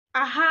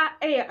Aha,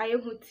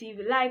 Ayohu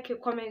TV,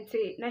 like, comment,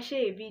 na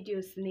share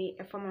videos ni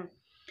efama.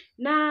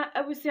 Na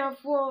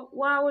abusiafo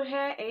wa wo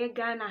he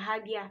Ghana ha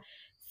dia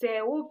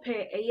se wo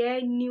pe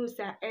news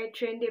a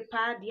trend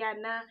pa dia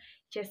na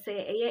chese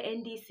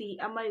NDC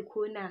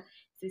amaiko na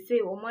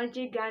se wo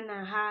manje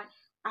Ghana ha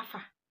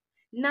afa.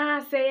 Na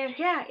se ye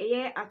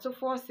hwe a Ato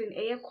Forson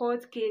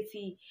court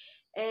case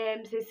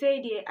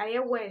se die aye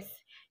west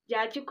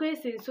Jaji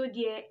question so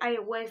die aye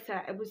west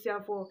a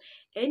abusiafo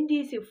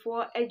NDC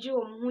for eje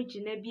wo ho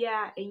gina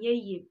bia enye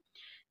yie.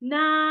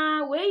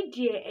 Na we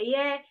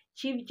die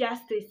Chief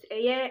Justice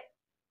ye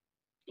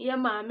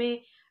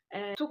maame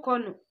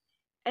Torkono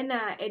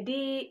na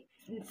edi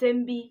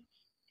nsembi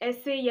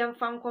ese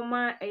yemfa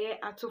nkoma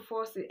Ato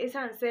Forson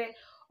esan se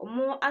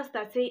omo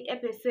astate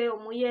epese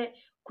omo ye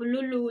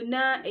kululu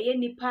na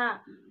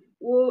nipa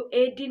wo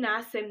edi na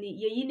asem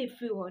ni yeyi ne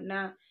fi ho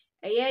na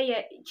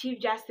ye Chief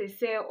Justice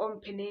se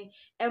ompene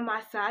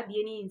ema saa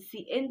de ni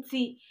nsi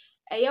enti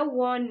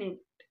warning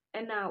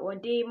na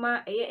wode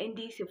ma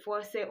NDC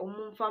for se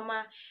omo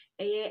mfama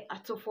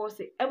Ato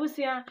Forson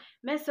ebusia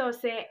message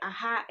say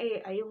aha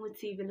Ayohu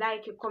TV,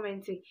 like,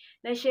 comment,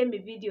 na share me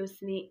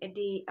videos ni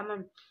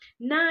amam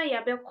na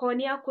ya be ko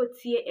ni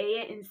akotie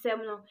nsem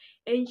no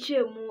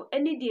enchemu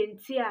eni de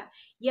ntia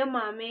ye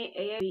maame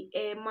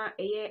ma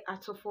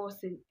Ato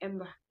Forson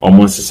emba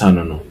almost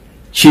no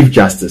Chief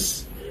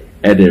Justice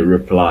the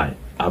reply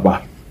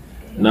aba.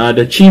 Now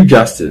the Chief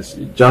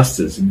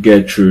Justice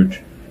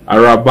Gertrude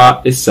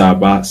Araba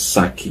Isaba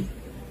Saki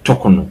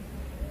Torkono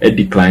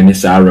decline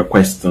our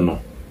request no,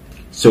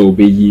 so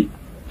be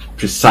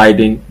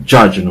presiding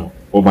judge no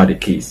over the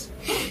case.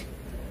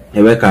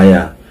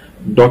 Ewekaya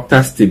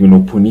Dr. Stephen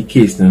Opuni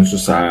case nso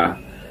saa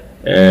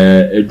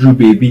Drew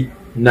baby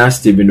na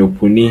Stephen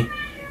Opuni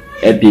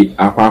the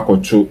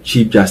akwakoto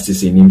Chief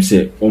Justice in him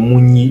say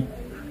omunyi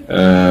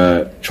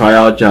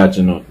trial judge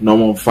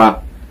no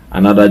fa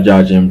another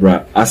judge in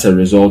bra as a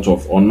result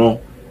of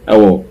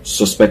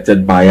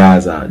suspected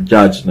bias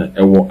judge na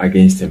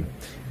against him.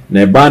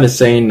 Neban is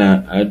saying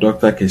that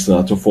Dr.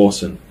 Ato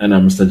Forson and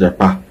Mr.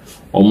 Japa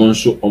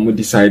omo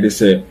decided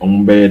say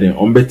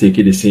ombe take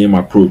the same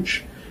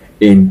approach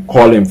in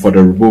calling for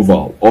the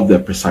removal of the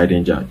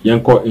presiding judge.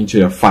 Yanko into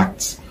the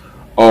facts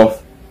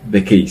of the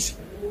case.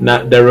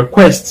 Now the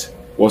request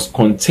was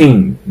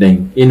contained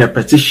then in a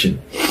petition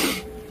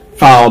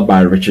filed by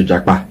Richard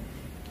Japa,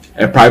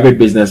 a private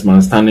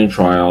businessman standing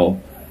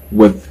trial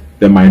with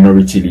the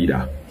minority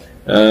leader.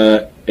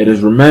 It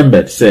is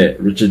remembered say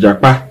Richard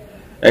Japa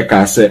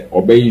Eka say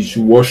obey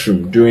issue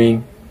washroom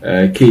during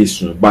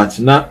case, but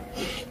now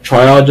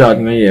trial judge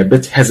a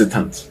bit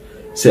hesitant.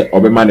 Say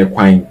obema ne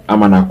kwan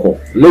amanako.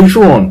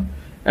 Later on,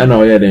 and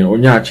then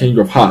onya change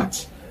of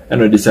heart,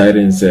 and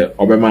deciding say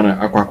obema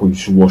na akwako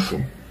issue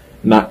washroom.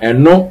 Na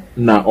eno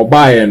na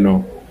obaye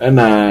no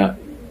na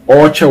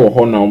oche wo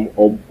ho na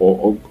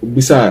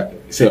obisa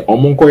say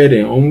omonko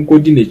yeden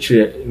onko di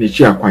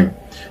nechi akwan.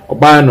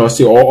 Obaye no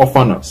say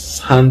offer no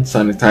hand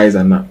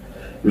sanitizer na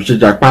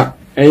Richard Japa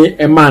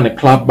a man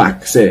clap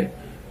back say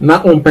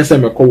na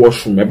person me call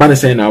washroom me ban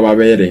say na wa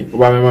be yeden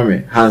oba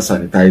me hand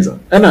sanitizer.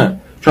 And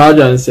trial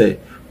judge say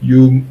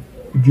you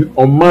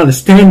man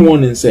stand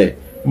one and say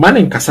man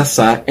in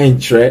kasasa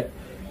entre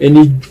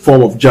any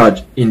form of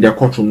judge in the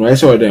courtroom no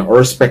say then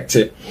respect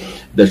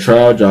the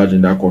trial judge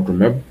in that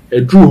courtroom.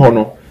 Drew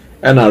Hono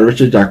and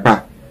Richard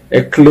Japa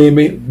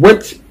claiming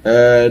with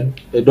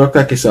Dr.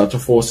 Ato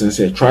Forson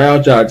say trial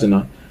judge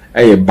na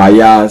a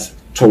bias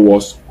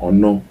towards or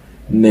no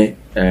ne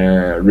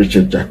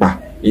Richard Japa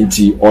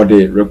into all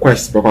the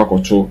requests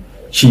baka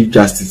Chief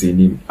Justice in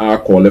him are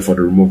calling for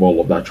the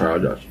removal of that trial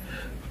judge.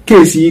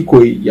 Case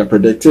equally ya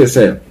predicted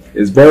say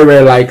it's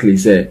very likely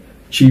say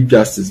Chief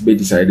Justice be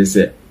decided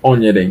say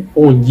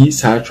onye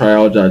sa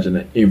trial judge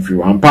na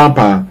influ and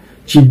pampa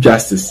Chief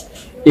Justice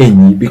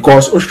any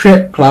because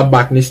Oshe clap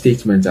back ni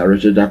statement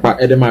Richard Japa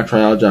edema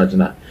trial judge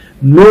na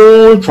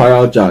no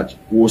trial judge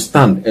will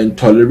stand and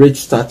tolerate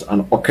such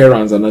an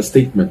occurrence and a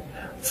statement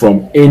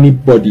from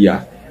anybody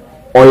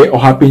or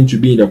happen to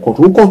be in the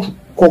courtroom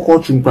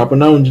crap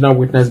na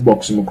witness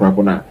box mu crap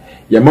na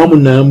ya mamu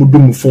na mu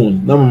dum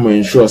phone na mamu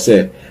ensure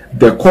say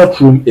the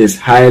courtroom is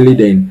highly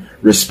then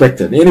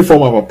respected. Any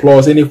form of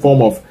applause, any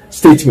form of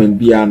statement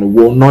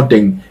will not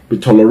then be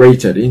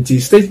tolerated. Into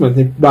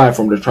statement by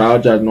from the trial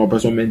judge no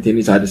person maintain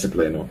his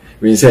discipline. No,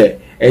 we say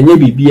any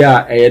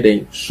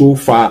BBA so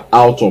far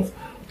out of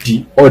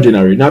the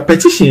ordinary. Now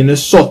petition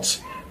is sought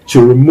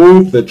to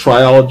remove the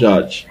trial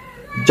judge,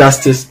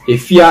 Justice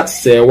Efia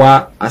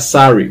Sewa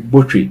Asari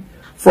Butri,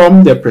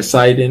 from the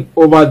presiding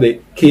over the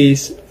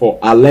case for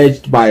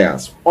alleged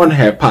bias on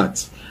her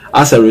part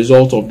as a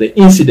result of the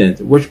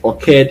incident which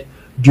occurred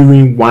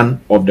during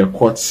one of the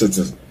court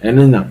sittings.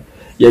 And now,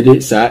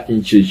 yede sa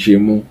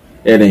inchichemu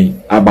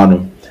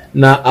abano.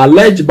 Now,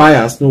 alleged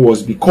bias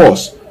was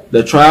because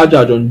the trial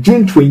judge on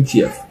June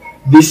 20th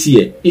this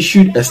year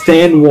issued a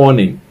stern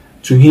warning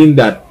to him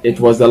that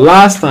it was the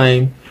last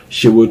time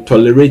she would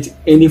tolerate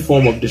any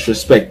form of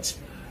disrespect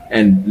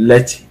and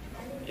let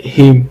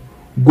him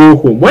go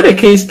home. When the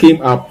case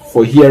came up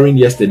for hearing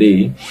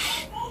yesterday,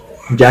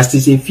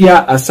 Justice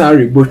Efia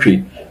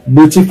Asare-Botwe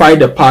notified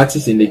the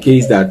parties in the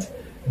case that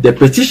the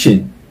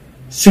petition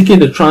seeking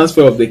the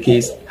transfer of the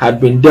case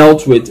had been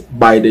dealt with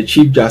by the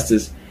Chief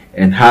Justice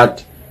and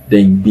had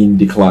then been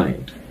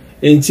declined.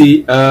 And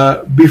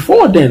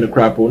before then,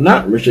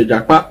 not Richard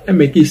Jakpa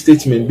make a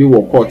statement be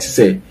court to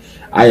say,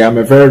 I am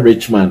a very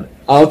rich man.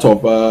 Out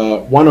of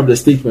one of the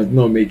statements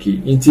no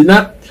making. Into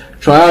that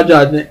trial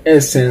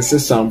judge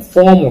senses some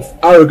form of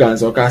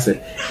arrogance or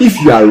say, if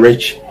you are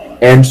rich,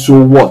 and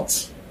so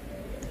what?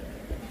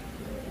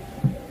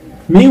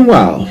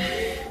 Meanwhile,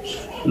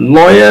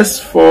 lawyers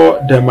for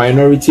the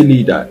minority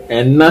leader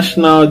and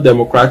National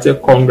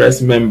Democratic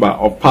Congress member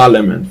of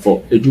Parliament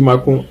for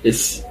Ejumakun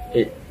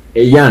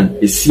Eyan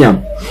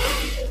Esiam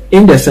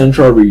in the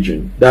Central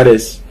Region, that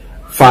is,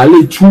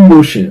 filed 2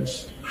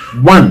 motions.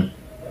 One,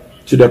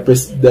 to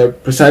the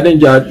presiding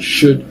judge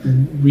should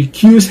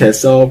recuse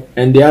herself,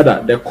 and the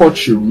other, the court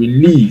should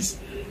release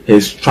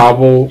his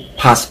travel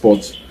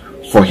passport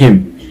for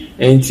him.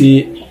 And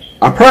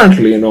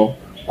apparently,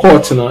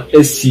 court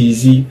is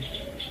easy.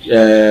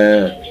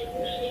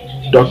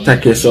 Dr.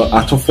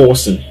 Ato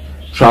Forson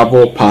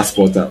travel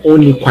passport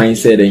only quite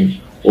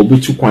setting or be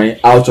too quite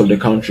out of the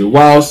country,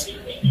 whilst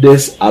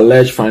this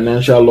alleged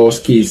financial loss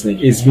case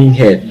is being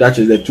heard. That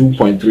is the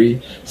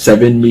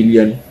 2.37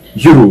 million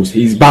euros.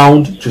 He's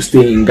bound to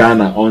stay in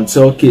Ghana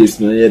until case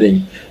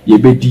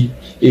yebedi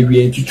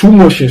into 2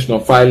 motions no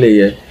file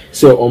here.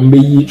 So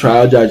ombe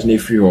trial judge ne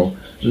free ho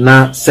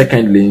na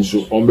secondly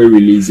so ombe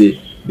release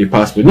the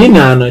passport. Ni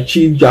na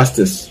Chief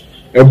Justice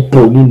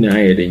ebro ni na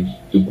yeden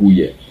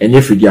eguye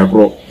enye free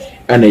agro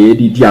and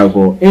yedi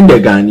diagro in the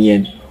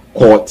Ghanaian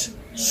court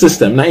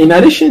system. Now in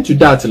addition to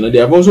that, they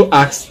have also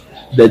asked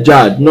the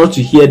judge not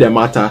to hear the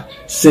matter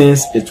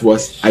since it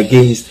was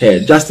against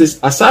her. Justice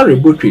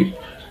Asare-Botwe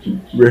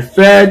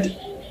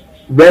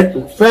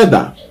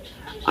further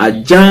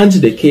adjourned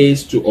the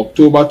case to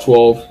October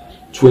 12,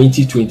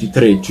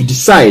 2023 to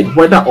decide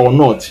whether or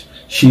not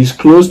she is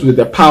closed with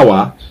the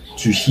power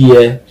to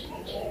hear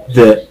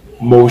the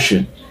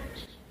motion.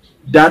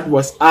 That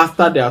was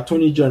after the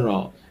Attorney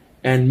General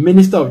and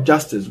Minister of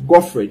Justice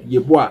Godfred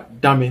Yeboah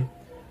Dame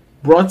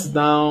brought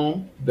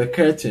down the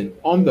curtain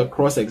on the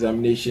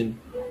cross-examination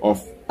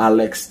of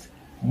Alex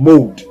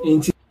Mode.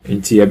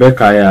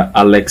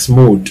 Alex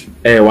Mode,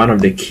 one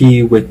of the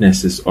key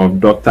witnesses of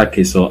Dr.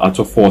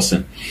 Ato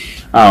Forson,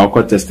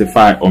 could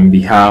testify on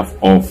behalf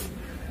of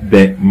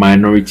the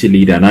minority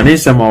leader. And then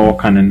some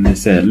can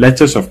say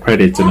letters of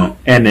credit and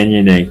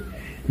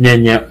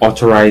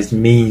authorized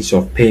means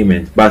of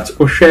payment. But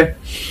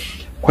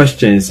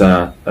questions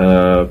the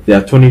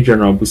Attorney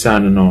General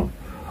Busano no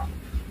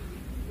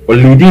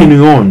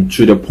leading on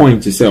to the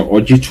point to say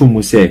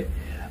Ojitu say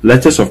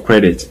letters of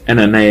credit and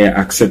an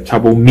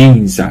acceptable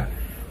means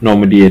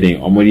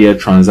normally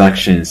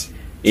transactions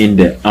in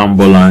the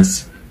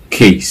ambulance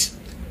case.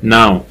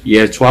 Now,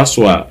 to us,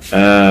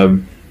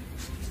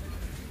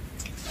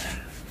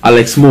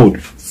 Alex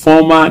Mode,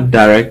 former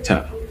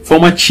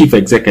chief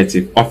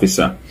executive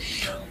officer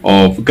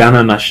of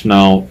Ghana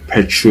National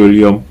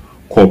Petroleum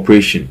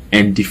Corporation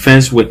and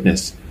defense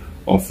witness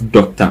of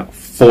Dr.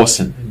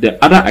 Forson.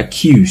 The other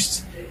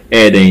accused,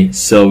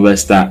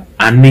 Sylvester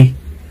Ani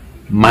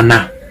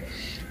Mana,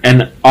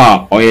 and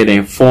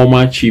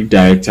former chief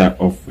director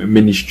of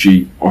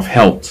Ministry of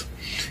Health.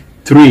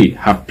 3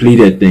 have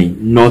pleaded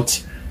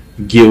not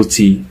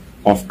guilty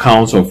of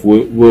counts of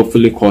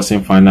willfully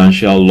causing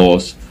financial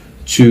loss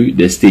to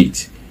the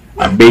state,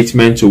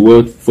 abatement to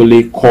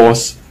willfully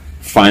cause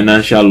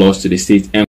financial loss to the state, and